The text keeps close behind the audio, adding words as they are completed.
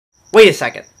Wait a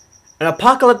second. An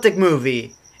apocalyptic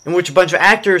movie in which a bunch of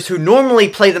actors who normally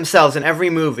play themselves in every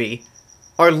movie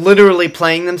are literally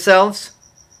playing themselves?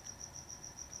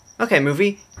 Okay,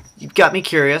 movie, you got me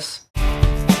curious.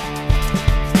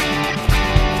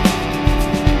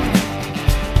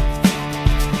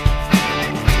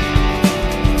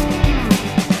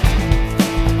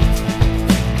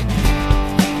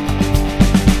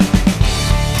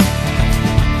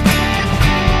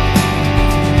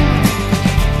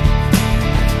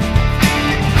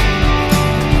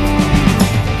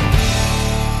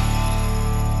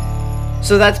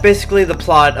 So that's basically the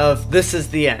plot of This Is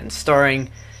the End, starring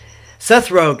Seth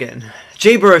Rogen,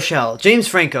 Jay Baruchel, James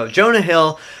Franco, Jonah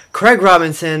Hill, Craig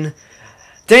Robinson,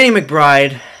 Danny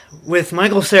McBride, with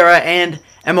Michael Cera and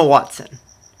Emma Watson.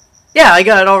 Yeah, I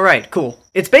got it all right. Cool.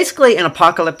 It's basically an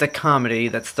apocalyptic comedy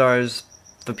that stars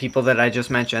the people that I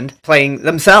just mentioned playing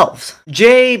themselves.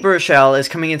 Jay Baruchel is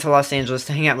coming into Los Angeles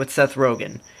to hang out with Seth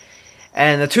Rogen,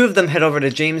 and the two of them head over to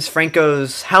James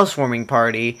Franco's housewarming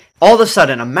party. All of a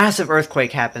sudden, a massive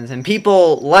earthquake happens, and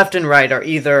people left and right are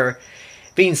either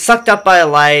being sucked up by a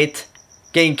light,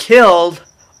 getting killed,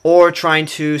 or trying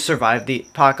to survive the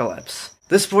apocalypse.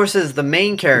 This forces the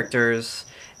main characters,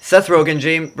 Seth Rogen,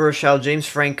 James Baruchel, James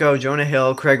Franco, Jonah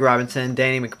Hill, Craig Robinson,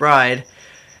 Danny McBride,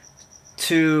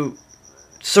 to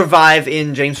survive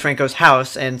in James Franco's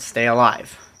house and stay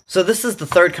alive. So this is the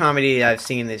third comedy I've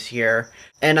seen this year,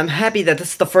 and I'm happy that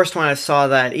this is the first one I saw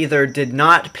that either did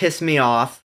not piss me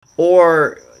off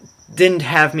or didn't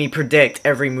have me predict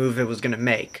every move it was going to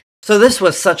make. So this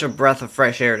was such a breath of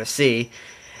fresh air to see,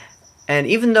 and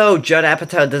even though Judd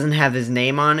Apatow doesn't have his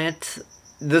name on it,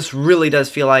 this really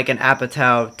does feel like an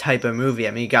Apatow type of movie.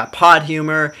 I mean, you got Pod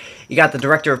Humor, you got the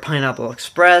director of Pineapple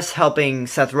Express helping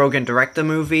Seth Rogen direct the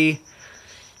movie.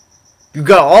 You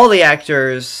got all the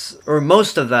actors, or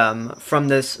most of them, from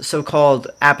this so-called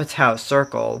Apatow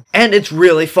circle. And it's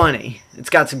really funny. It's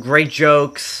got some great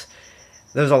jokes.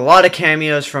 There's a lot of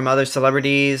cameos from other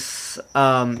celebrities.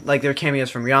 Like there are cameos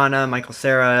from Rihanna, Michael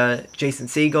Cera, Jason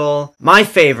Segel. My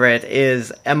favorite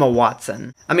is Emma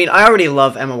Watson. I mean, I already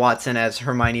love Emma Watson as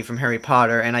Hermione from Harry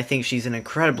Potter, and I think she's an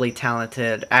incredibly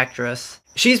talented actress.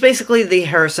 She's basically the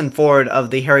Harrison Ford of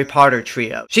the Harry Potter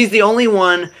trio. She's the only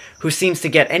one who seems to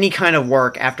get any kind of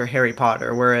work after Harry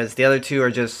Potter, whereas the other two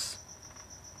are just,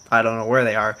 I don't know where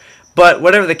they are. But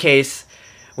whatever the case,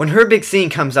 when her big scene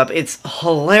comes up, it's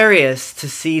hilarious to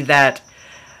see that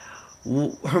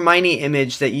Hermione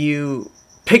image that you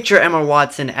picture Emma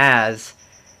Watson as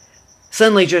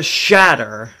suddenly just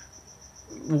shatter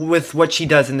with what she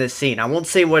does in this scene. I won't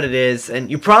say what it is, and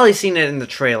you've probably seen it in the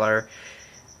trailer,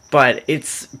 but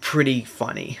it's pretty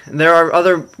funny. And there are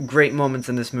other great moments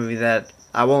in this movie that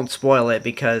I won't spoil it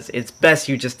because it's best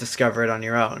you just discover it on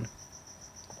your own.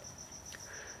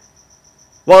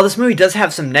 While this movie does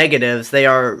have some negatives, they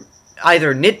are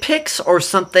either nitpicks or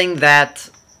something that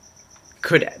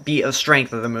could be a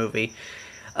strength of the movie.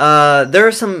 There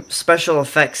are some special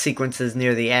effects sequences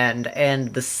near the end,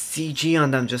 and the CG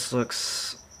on them just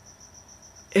looks...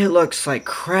 it looks like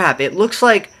crap. It looks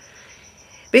like...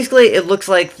 basically, it looks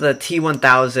like the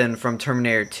T-1000 from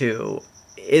Terminator 2.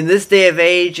 In this day of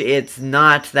age, it's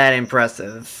not that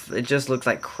impressive. It just looks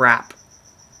like crap.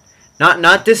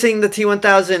 Not dissing the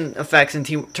T-1000 effects in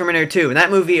Terminator 2. In that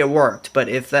movie, it worked. But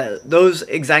if those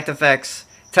exact effects,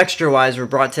 texture-wise, were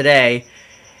brought today,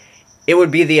 it would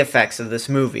be the effects of this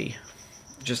movie.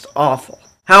 Just awful.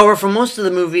 However, for most of the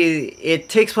movie, it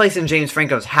takes place in James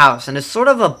Franco's house, and it's sort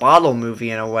of a bottle movie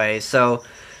in a way, so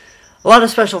a lot of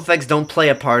special effects don't play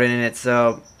a part in it,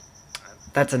 so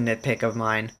that's a nitpick of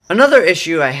mine. Another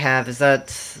issue I have is that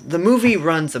the movie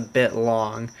runs a bit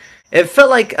long. It felt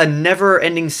like a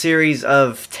never-ending series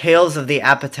of Tales of the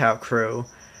Apatow Crew.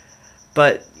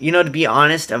 But, you know, to be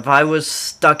honest, if I was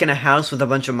stuck in a house with a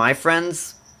bunch of my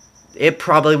friends, it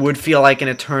probably would feel like an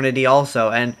eternity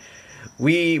also, and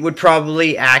we would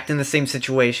probably act in the same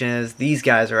situation as these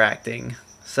guys are acting.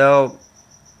 So,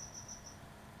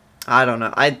 I don't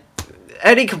know.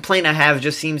 Any complaint I have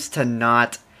just seems to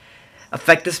not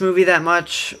affect this movie that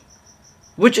much,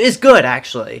 which is good,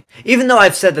 actually. Even though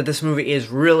I've said that this movie is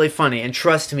really funny, and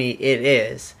trust me, it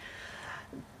is.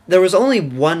 There was only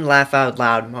one laugh out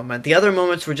loud moment. The other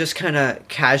moments were just kind of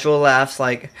casual laughs,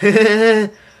 like,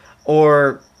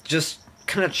 or just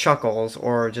kind of chuckles,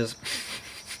 or just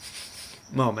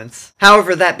moments.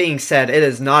 However, that being said, it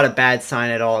is not a bad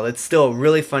sign at all. It's still a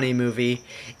really funny movie.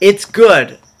 It's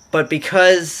good, but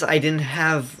because I didn't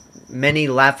have many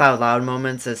laugh out loud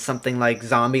moments as something like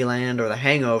Zombieland or The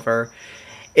Hangover,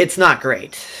 it's not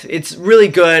great. It's really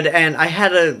good, and I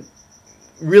had a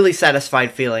really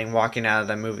satisfied feeling walking out of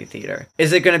the movie theater.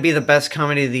 Is it going to be the best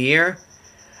comedy of the year?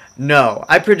 No.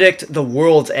 I predict The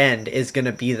World's End is going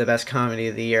to be the best comedy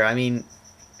of the year. I mean,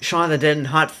 Shaun of the Dead and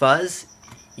Hot Fuzz,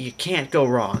 you can't go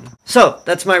wrong. So,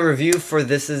 that's my review for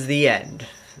This Is the End.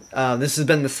 This has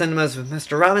been The Cinemas with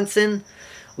Mr. Robinson.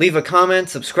 Leave a comment,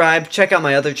 subscribe, check out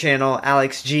my other channel,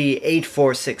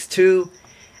 AlexG8462,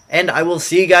 and I will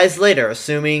see you guys later,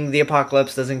 assuming the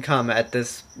apocalypse doesn't come at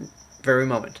this very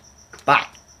moment. Bye.